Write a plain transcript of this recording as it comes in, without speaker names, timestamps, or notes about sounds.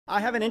I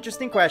have an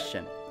interesting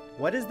question.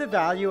 What is the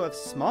value of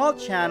small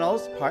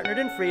channels partnered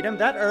in Freedom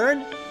that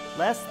earn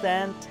less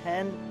than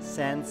 10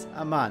 cents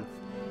a month?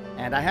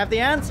 And I have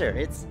the answer.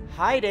 It's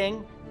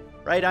hiding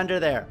right under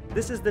there.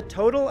 This is the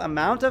total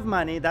amount of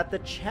money that the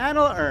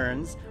channel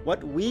earns,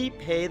 what we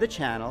pay the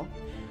channel,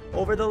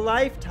 over the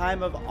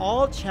lifetime of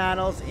all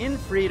channels in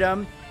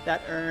Freedom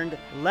that earned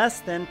less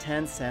than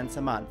 10 cents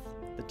a month.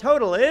 The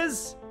total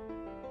is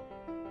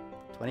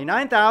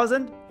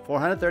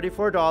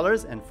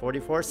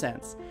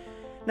 $29,434.44.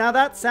 Now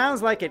that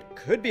sounds like it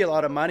could be a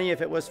lot of money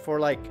if it was for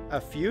like a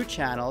few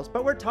channels,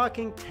 but we're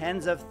talking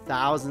tens of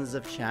thousands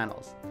of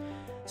channels.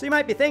 So you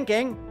might be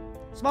thinking,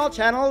 small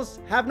channels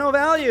have no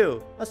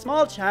value. A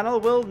small channel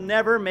will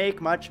never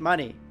make much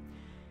money.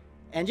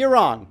 And you're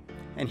wrong.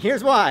 And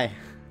here's why.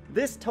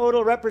 This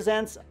total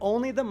represents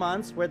only the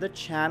months where the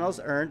channels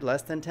earned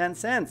less than 10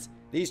 cents.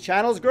 These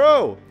channels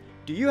grow.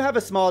 Do you have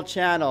a small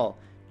channel?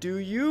 Do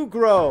you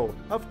grow?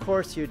 Of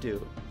course you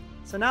do.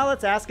 So now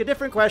let's ask a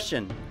different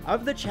question.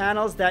 Of the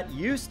channels that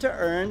used to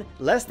earn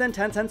less than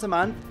 10 cents a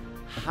month,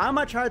 how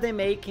much are they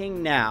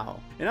making now?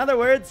 In other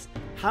words,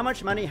 how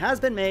much money has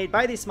been made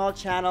by these small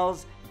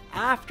channels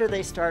after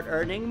they start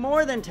earning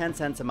more than 10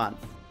 cents a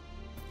month?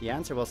 The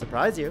answer will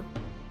surprise you.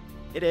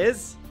 It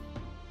is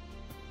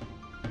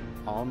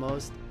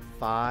almost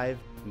 $5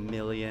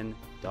 million.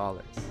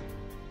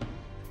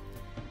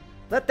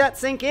 Let that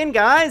sink in,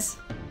 guys.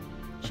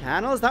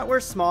 Channels that were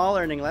small,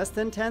 earning less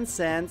than 10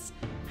 cents,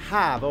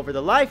 have, over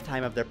the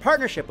lifetime of their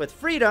partnership with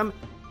Freedom,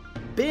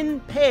 been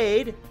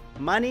paid,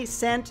 money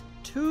sent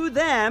to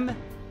them,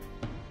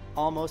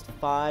 almost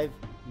 $5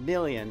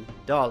 million.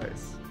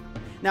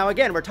 Now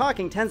again, we're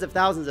talking tens of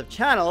thousands of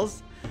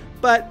channels,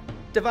 but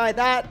divide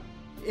that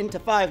into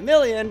 5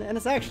 million, and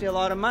it's actually a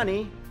lot of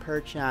money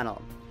per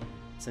channel.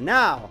 So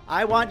now,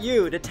 I want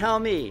you to tell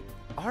me,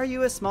 are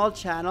you a small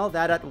channel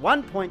that at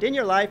one point in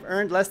your life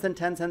earned less than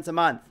 10 cents a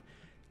month?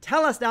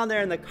 Tell us down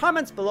there in the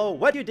comments below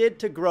what you did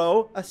to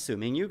grow,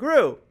 assuming you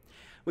grew.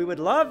 We would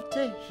love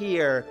to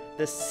hear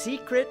the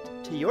secret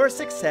to your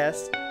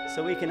success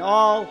so we can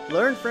all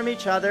learn from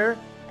each other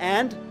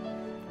and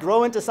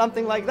grow into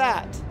something like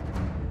that.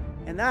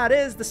 And that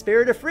is the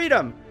spirit of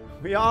Freedom.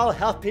 We all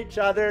help each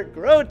other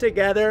grow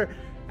together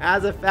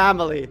as a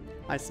family.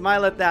 I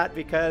smile at that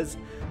because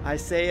I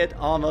say it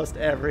almost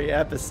every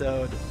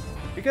episode.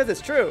 Because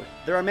it's true.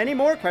 There are many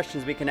more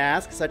questions we can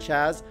ask, such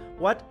as,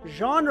 what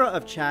genre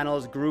of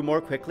channels grew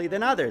more quickly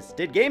than others?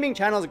 Did gaming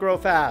channels grow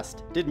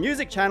fast? Did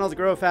music channels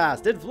grow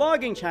fast? Did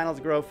vlogging channels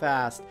grow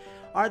fast?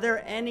 Are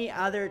there any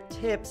other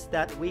tips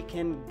that we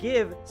can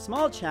give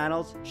small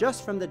channels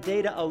just from the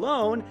data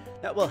alone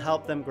that will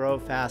help them grow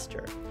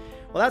faster?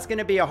 Well, that's going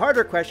to be a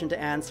harder question to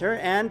answer,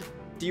 and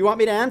do you want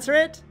me to answer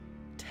it?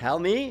 Tell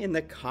me in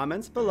the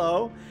comments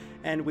below,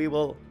 and we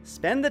will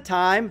spend the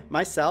time,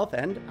 myself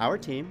and our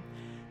team,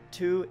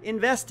 to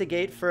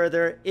investigate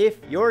further if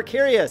you're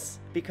curious.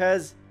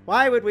 Because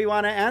why would we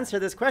want to answer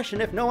this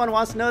question if no one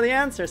wants to know the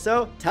answer?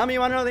 So tell me you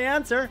want to know the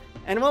answer,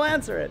 and we'll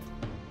answer it.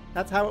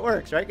 That's how it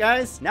works, right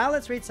guys? Now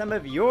let's read some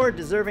of your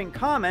deserving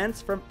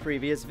comments from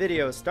previous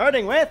videos,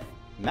 starting with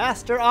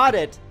Master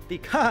Audit,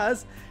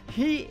 because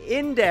he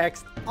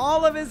indexed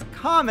all of his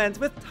comments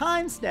with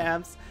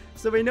timestamps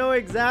so we know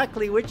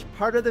exactly which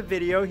part of the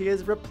video he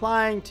is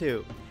replying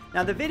to.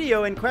 Now the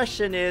video in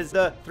question is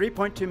the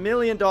 $3.2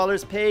 million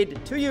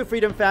paid to you,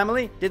 Freedom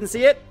Family. Didn't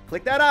see it?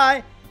 Click that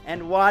eye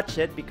and watch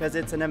it because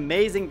it's an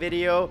amazing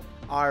video.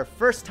 Our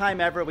first time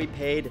ever we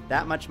paid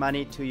that much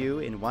money to you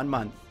in 1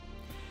 month.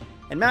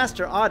 And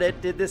Master Audit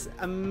did this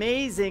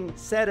amazing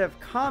set of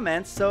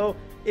comments, so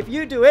if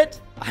you do it,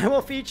 I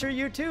will feature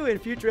you too in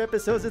future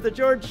episodes of The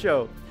George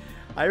Show.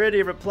 I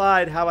already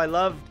replied how I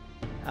loved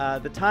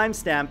the time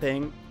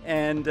stamping,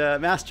 and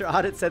Master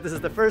Audit said this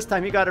is the first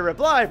time he got a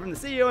reply from the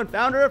CEO and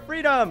founder of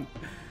Freedom.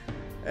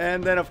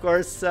 And then, of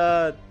course,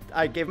 I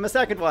gave him a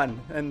second one,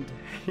 and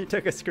he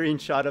took a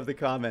screenshot of the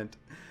comment.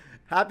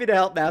 Happy to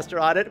help,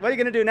 Master Audit. What are you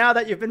going to do now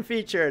that you've been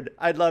featured?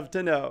 I'd love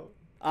to know.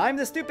 I'm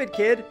the Stupid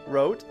Kid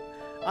wrote,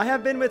 I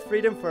have been with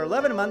Freedom for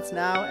 11 months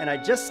now, and I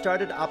just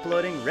started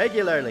uploading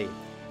regularly.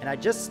 And I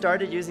just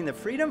started using the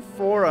Freedom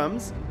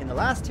Forums in the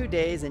last 2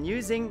 days, and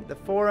using the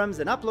forums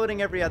and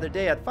uploading every other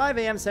day at 5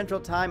 a.m. Central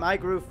Time, I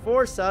grew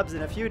 4 subs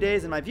in a few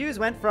days, and my views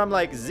went from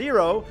like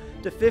 0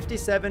 to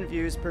 57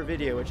 views per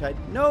video, which I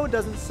know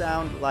doesn't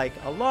sound like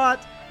a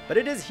lot, but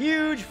it is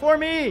huge for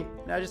me.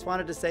 And I just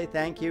wanted to say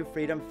thank you,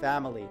 Freedom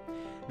Family.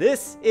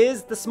 This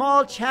is the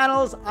small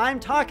channels I'm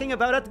talking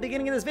about at the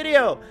beginning of this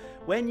video.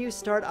 When you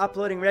start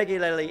uploading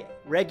regularly,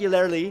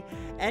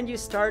 and you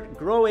start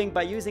growing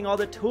by using all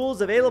the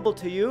tools available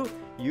to you,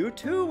 you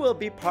too will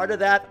be part of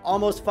that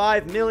almost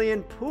 5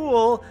 million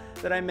pool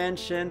that I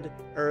mentioned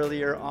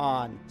earlier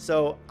on.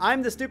 So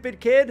I'm the Stupid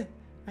Kid.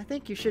 I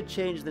think you should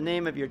change the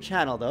name of your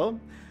channel though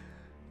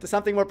to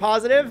something more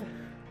positive.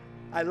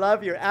 I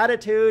love your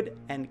attitude,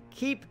 and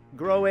keep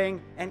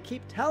growing and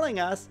keep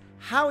telling us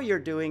how you're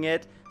doing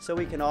it so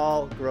we can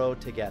all grow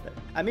together.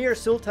 Amir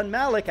Sultan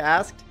Malik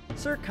asked,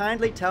 Sir,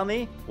 kindly tell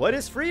me, what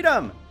is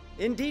Freedom?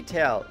 In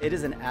detail, it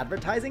is an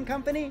advertising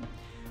company?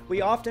 We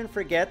often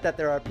forget that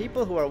there are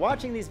people who are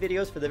watching these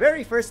videos for the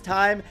very first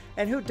time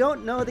and who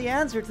don't know the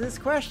answer to this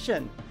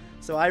question.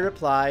 So I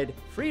replied,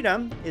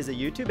 Freedom is a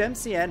YouTube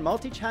MCN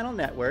multi-channel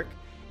network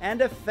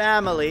and a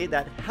family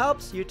that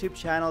helps YouTube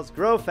channels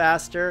grow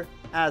faster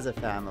as a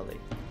family.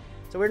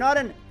 So we're not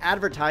an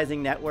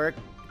advertising network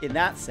in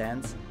that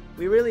sense.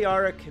 We really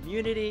are a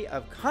community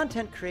of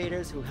content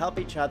creators who help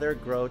each other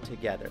grow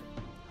together.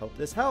 Hope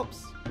this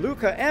helps.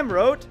 Luca M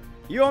wrote,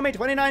 you owe me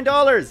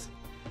 $29.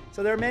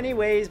 So there are many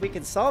ways we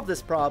can solve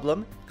this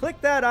problem. Click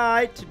that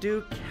I to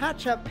do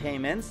catch-up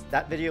payments.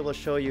 That video will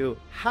show you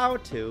how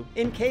to,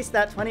 in case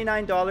that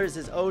 $29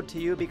 is owed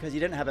to you because you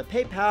didn't have a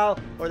PayPal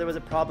or there was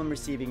a problem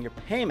receiving your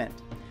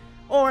payment.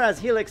 Or as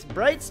Helix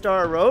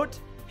Brightstar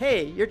wrote,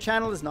 hey, your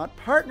channel is not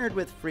partnered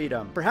with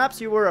Freedom. Perhaps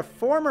you were a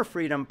former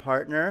Freedom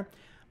partner,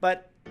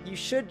 but you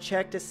should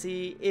check to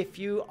see if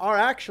you are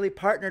actually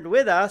partnered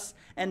with us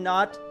and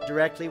not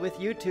directly with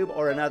YouTube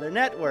or another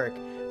network.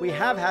 We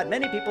have had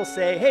many people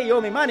say, hey, you owe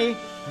me money,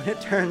 when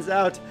it turns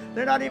out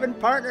they're not even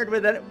partnered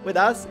with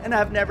us and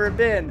have never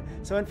been.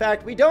 So in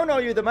fact, we don't owe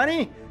you the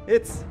money.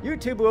 It's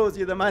YouTube who owes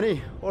you the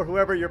money, or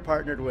whoever you're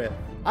partnered with.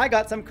 I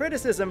got some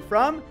criticism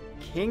from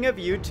King of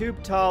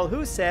YouTube Tall,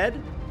 who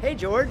said, hey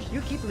George,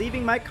 you keep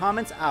leaving my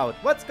comments out.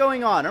 What's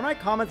going on? Are my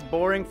comments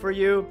boring for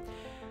you?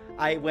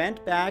 I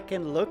went back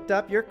and looked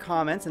up your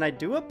comments, and I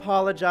do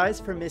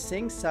apologize for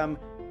missing some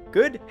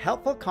good,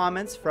 helpful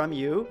comments from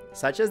you,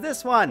 such as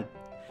this one.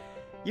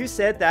 You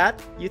said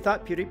that you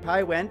thought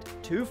PewDiePie went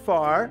too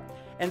far,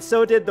 and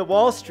so did the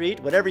Wall Street,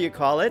 whatever you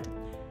call it,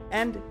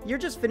 and you're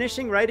just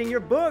finishing writing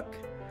your book.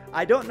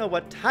 I don't know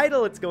what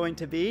title it's going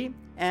to be,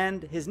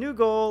 and his new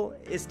goal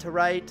is to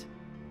write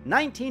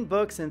 19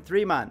 books in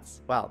 3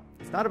 months. Well,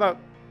 it's not about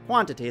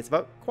quantity, it's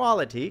about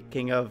quality,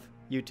 King of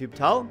YouTube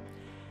Tull.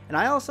 And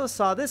I also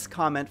saw this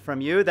comment from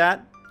you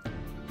that,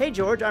 hey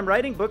George, I'm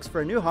writing books for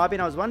a new hobby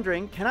and I was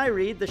wondering, can I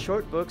read the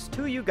short books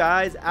to you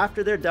guys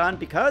after they're done?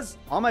 Because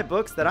all my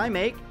books that I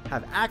make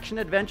have action,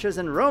 adventures,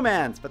 and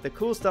romance, but the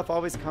cool stuff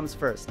always comes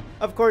first.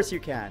 Of course you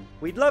can.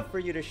 We'd love for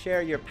you to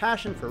share your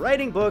passion for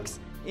writing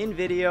books in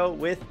video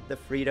with the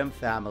Freedom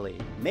family.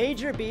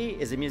 Major B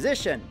is a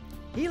musician.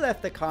 He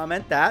left the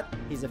comment that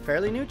he's a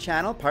fairly new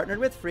channel partnered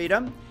with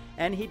Freedom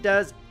and he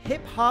does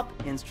hip-hop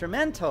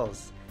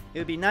instrumentals. It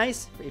would be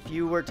nice if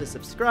you were to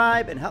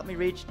subscribe and help me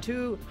reach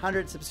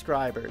 200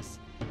 subscribers.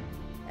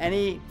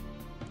 Any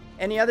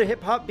other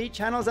hip-hop beat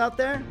channels out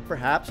there?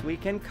 Perhaps we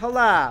can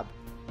collab.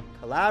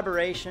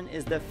 Collaboration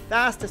is the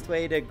fastest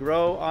way to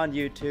grow on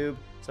YouTube,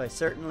 so I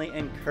certainly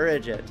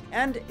encourage it.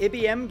 And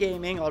IBM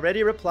Gaming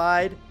already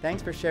replied,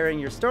 thanks for sharing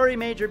your story,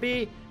 Major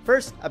B.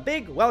 First, a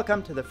big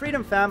welcome to the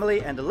Freedom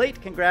family and a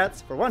late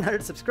congrats for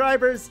 100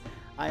 subscribers.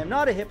 I am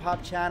not a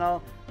hip-hop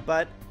channel,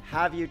 but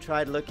have you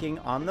tried looking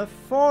on the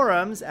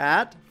forums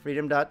at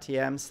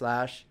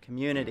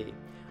freedom.tm/community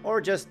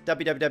or just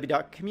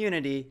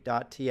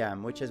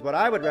www.community.tm, which is what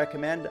I would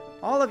recommend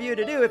all of you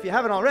to do if you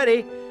haven't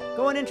already.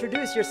 Go and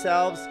introduce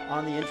yourselves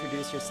on the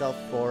Introduce Yourself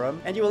forum,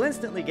 and you will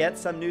instantly get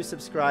some new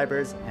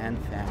subscribers and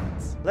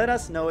fans. Let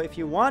us know if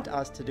you want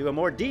us to do a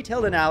more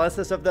detailed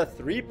analysis of the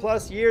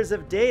 3+ years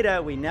of data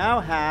we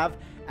now have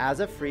as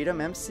a Freedom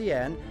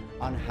MCN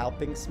on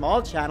helping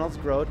small channels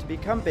grow to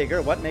become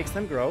bigger, what makes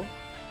them grow,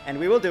 and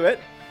we will do it.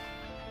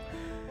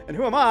 And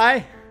who am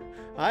I?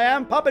 I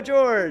am Papa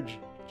George,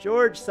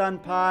 George Sun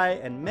Pie,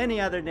 and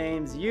many other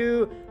names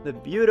you, the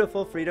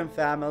beautiful Freedom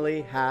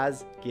family,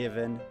 has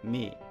given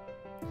me.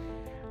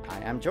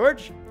 I am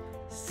George,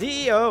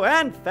 CEO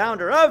and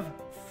founder of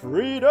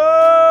Freedom!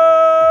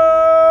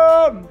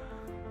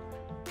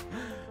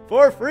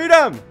 For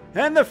Freedom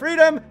and the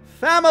Freedom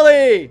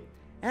family!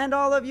 And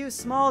all of you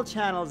small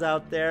channels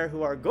out there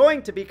who are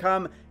going to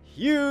become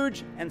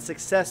huge and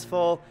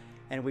successful,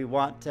 and we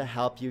want to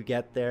help you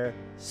get there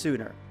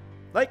sooner.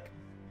 Like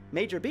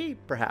Major B,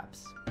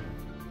 perhaps.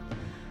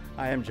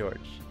 I am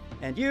George,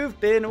 and you've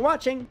been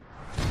watching.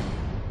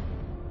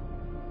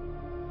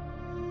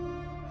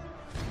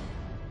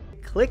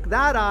 Click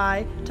that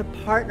I to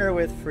partner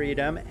with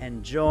Freedom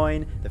and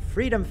join the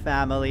Freedom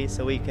family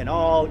so we can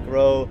all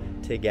grow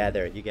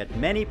together. You get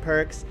many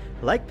perks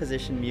like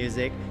Position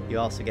Music. You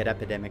also get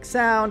Epidemic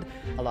Sound,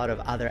 a lot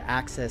of other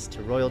access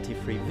to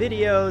royalty-free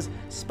videos,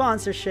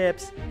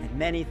 sponsorships, and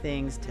many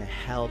things to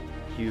help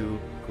you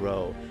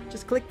grow.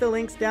 Just click the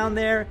links down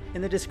there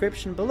in the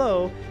description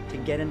below to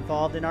get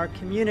involved in our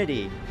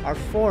community, our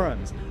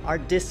forums, our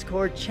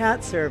Discord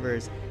chat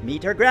servers,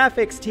 meet our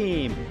graphics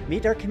team,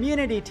 meet our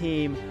community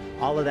team,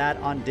 all of that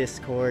on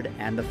Discord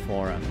and the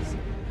forums.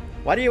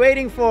 What are you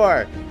waiting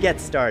for? Get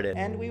started.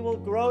 And we will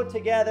grow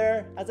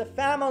together as a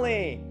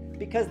family,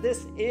 because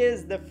this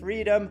is the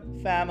Freedom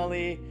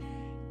family.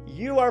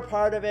 You are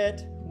part of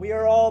it, we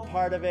are all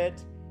part of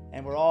it,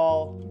 and we're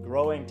all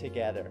growing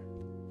together.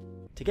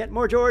 To get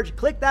more George,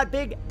 click that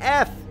big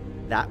F.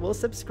 That will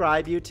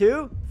subscribe you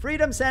to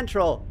Freedom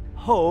Central,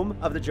 home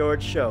of The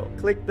George Show.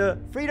 Click the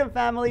Freedom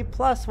Family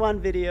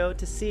 +1 video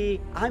to see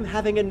I'm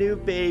having a new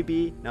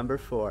baby, number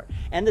 4.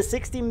 And the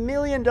 $60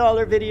 million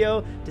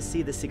video to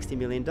see the $60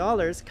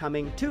 million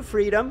coming to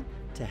Freedom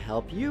to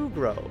help you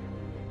grow.